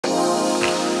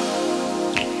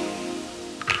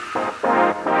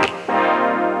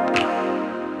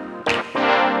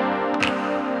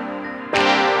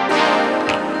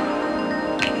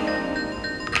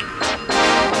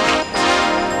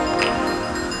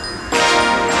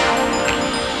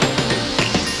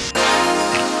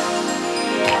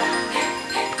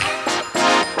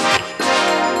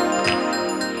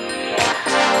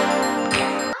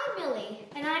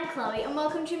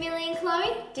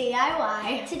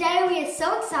Today we are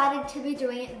so excited to be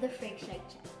doing the Freakshake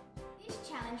challenge. This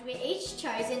challenge we each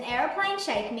chose an Aeroplane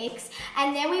Shake Mix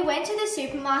and then we went to the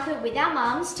supermarket with our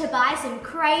mums to buy some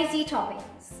crazy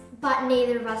toppings. But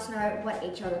neither of us know what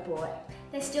each other bought.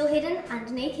 They're still hidden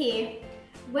underneath here.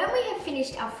 When we have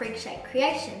finished our Freakshake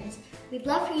creations, we'd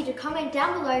love for you to comment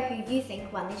down below who you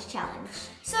think won this challenge.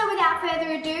 So without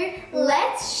further ado,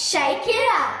 let's shake it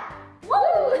up!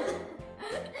 Woo!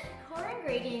 Core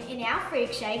ingredient in our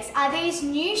Freakshakes are these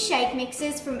new shake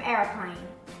mixes from Aeroplane.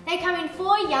 They come in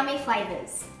 4 yummy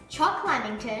flavours: choc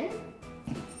lamington,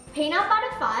 peanut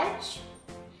butter fudge,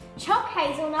 choc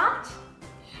hazelnut,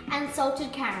 and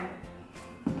salted caramel.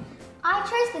 I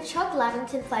chose the choc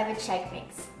lamington flavoured shake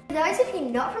mix. For those of you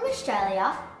not from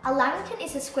Australia, a lamington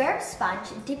is a square of sponge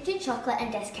dipped in chocolate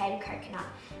and desiccated coconut,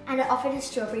 and it offered a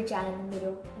strawberry jam in the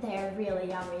middle. They're really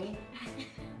yummy.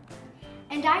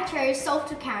 And I chose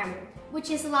salted caramel, which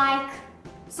is like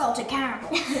salted caramel.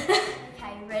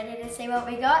 Okay, ready to see what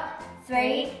we got?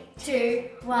 3, 2,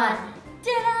 1.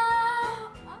 Ta-da!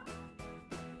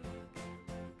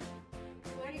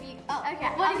 What have you? Oh, okay.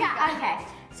 What have you got? Okay.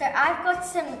 So I've got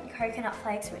some coconut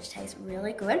flakes, which taste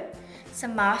really good.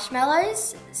 Some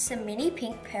marshmallows, some mini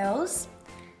pink pearls,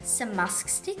 some musk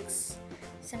sticks,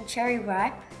 some cherry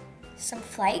ripe, some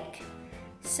flake,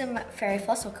 some fairy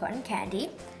floss or cotton candy,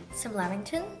 some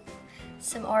lamington,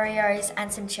 some Oreos, and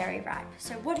some cherry ripe.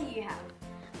 So what do you have?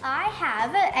 I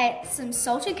have some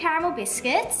salted caramel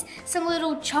biscuits, some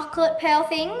little chocolate pearl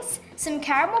things, some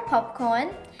caramel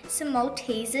popcorn, some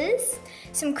Maltesers,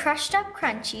 some crushed up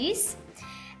crunchies,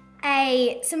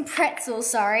 some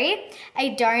pretzels,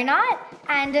 a donut,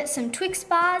 and some Twix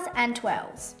bars and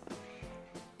twirls.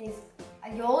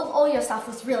 All your stuff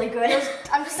was really good.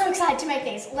 I'm just so excited to make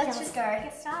these. Let's just go.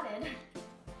 Get started.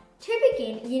 To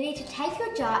begin, you need to take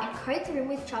your jar and coat the rim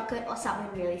with chocolate or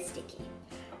something really sticky.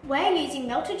 We're using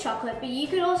melted chocolate, but you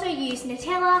could also use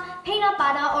Nutella, peanut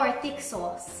butter, or a thick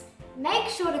sauce. Make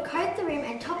sure to coat the rim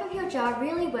and top of your jar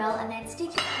really well and then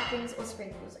stick your toppings or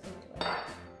sprinkles into it.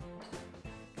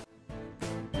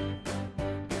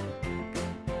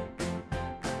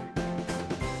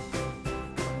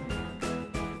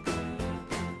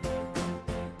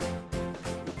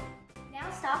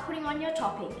 Now start putting on your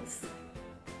toppings.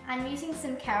 I'm using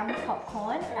some caramel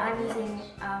popcorn, and I'm using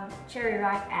cherry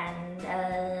ripe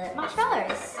and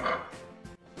marshmallows.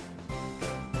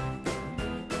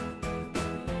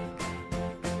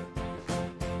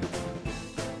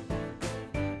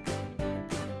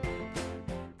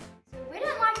 We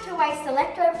don't like to waste the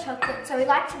leftover chocolate, so we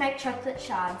like to make chocolate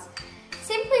shards.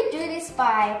 Simply do this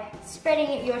by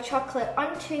spreading your chocolate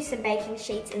onto some baking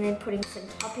sheets and then putting some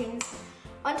toppings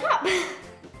on top.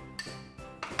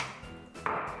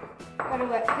 Gotta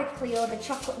work quickly or the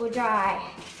chocolate will dry.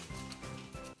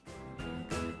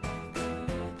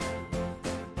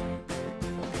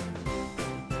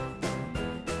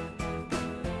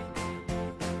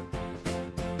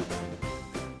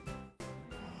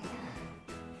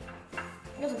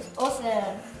 This looks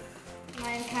awesome.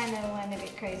 Mine kind of went a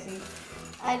bit crazy.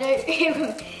 I don't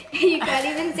even, you can't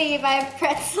even see if I have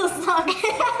pretzels on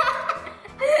it.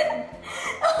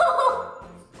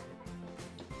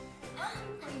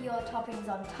 Your toppings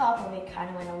on top and it kind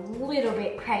of went a little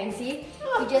bit crazy.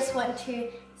 You just want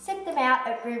to set them out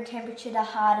at room temperature to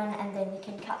harden and then you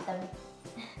can cut them.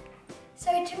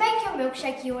 So to make your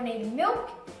milkshake you will need milk,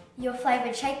 your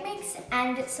flavoured shake mix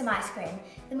and some ice cream.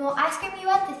 The more ice cream you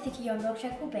add, the thicker your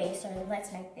milkshake will be, so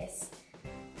let's make this.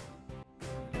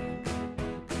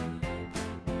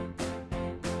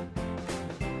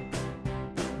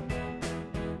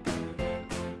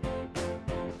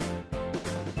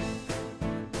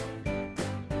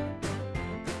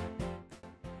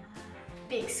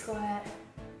 Big squirt.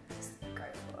 Just go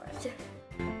for it.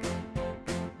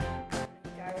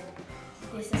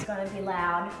 Go. This is going to be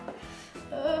loud.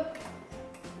 So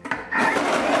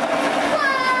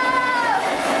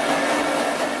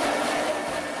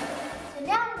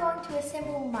now I'm going to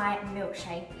assemble my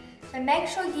milkshake. So make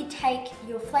sure you take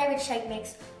your flavoured shake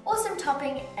mix or some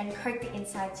topping and coat the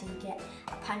inside so you get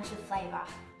a punch of flavour.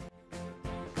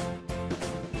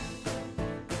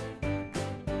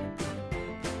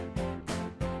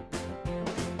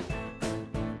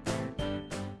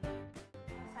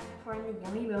 The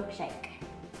yummy milkshake.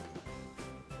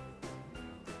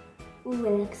 Ooh,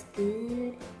 it looks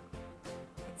good.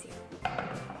 Let's see.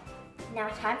 Now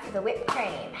time for the whipped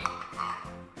cream.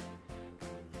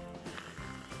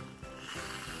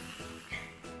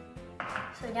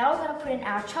 So now we're going to put in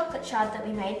our chocolate shard that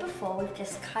we made before. We've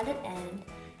just cut it and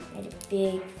made a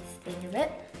big thing of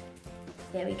it.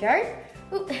 There we go.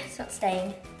 Ooh, it's not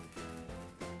staying.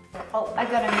 oh, I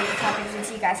got to move the toppings in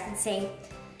so you guys can see.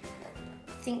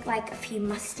 Think like a few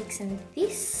mustics and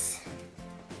this.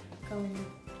 Going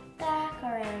back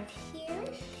around here.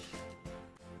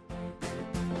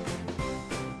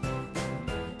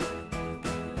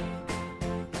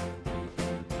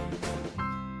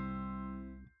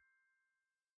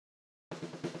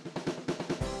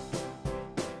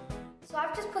 So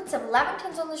I've just put some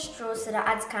lamingtons on the straw so that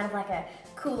adds kind of like a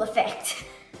cool effect.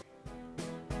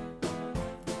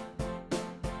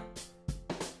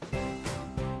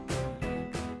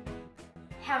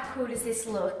 How cool does this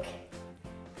look?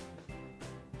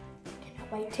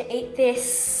 Cannot wait to eat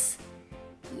this.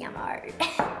 Yummo.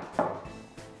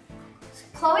 So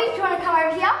Chloe, do you want to come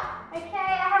over here? Okay,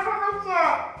 I haven't looked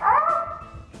yet. Ah!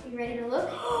 You ready to look?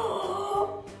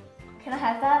 Can I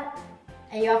have that?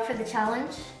 Are you up for the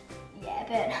challenge? Yeah,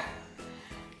 but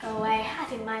go away. I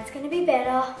think mine's gonna be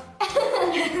better.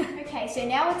 Okay, so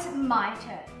now it's my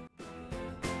turn.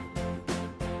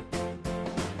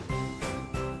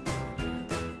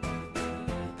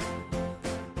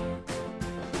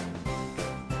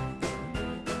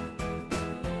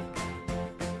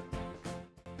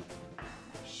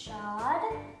 Shard.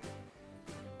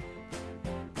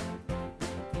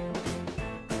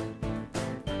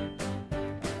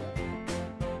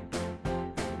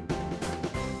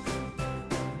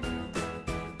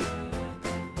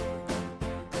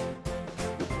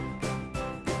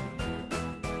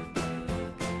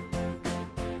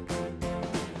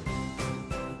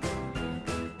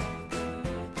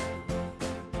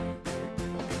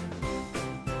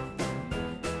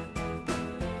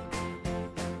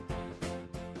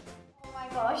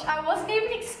 Gosh, I wasn't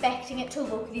even expecting it to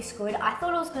look this good. I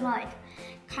thought it was gonna like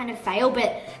kind of fail,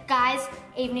 but guys,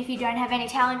 even if you don't have any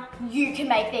talent, you can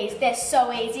make these. They're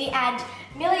so easy. And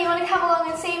Millie, you wanna come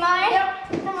along and see mine?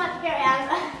 Yep, come on, here I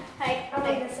am. Hey, I'll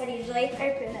make this one usually.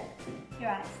 Open it. Your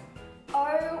eyes.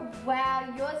 Oh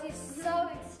wow, yours is so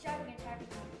extravagant.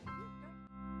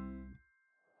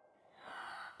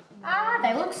 Ah,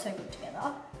 they look so good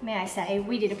together. May I say,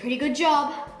 we did a pretty good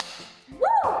job.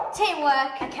 Woo!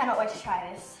 Teamwork! I cannot wait to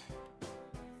try this.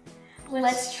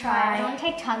 Let's try. I want to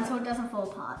take tons so it doesn't fall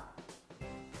apart.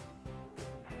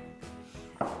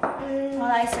 Oh,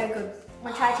 that is so good.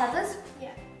 Want to try each other's?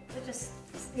 Yeah. We'll just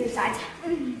do the sides.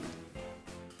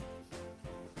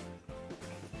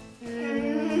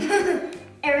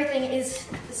 Everything is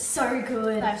so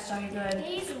good. They're so good.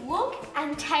 These look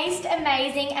and taste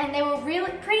amazing, and they were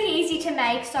really pretty easy to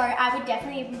make, so I would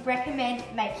definitely recommend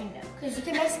making them. Because you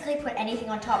can basically put anything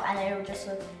on top and it'll just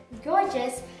look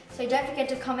gorgeous. So don't forget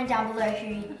to comment down below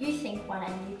who you think won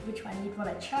and which one you'd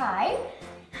want to try.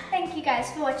 Thank you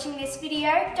guys for watching this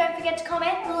video. Don't forget to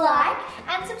comment, like,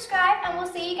 and subscribe, and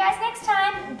we'll see you guys next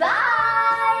time.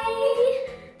 Bye!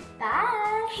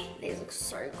 Bye! These look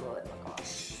so good.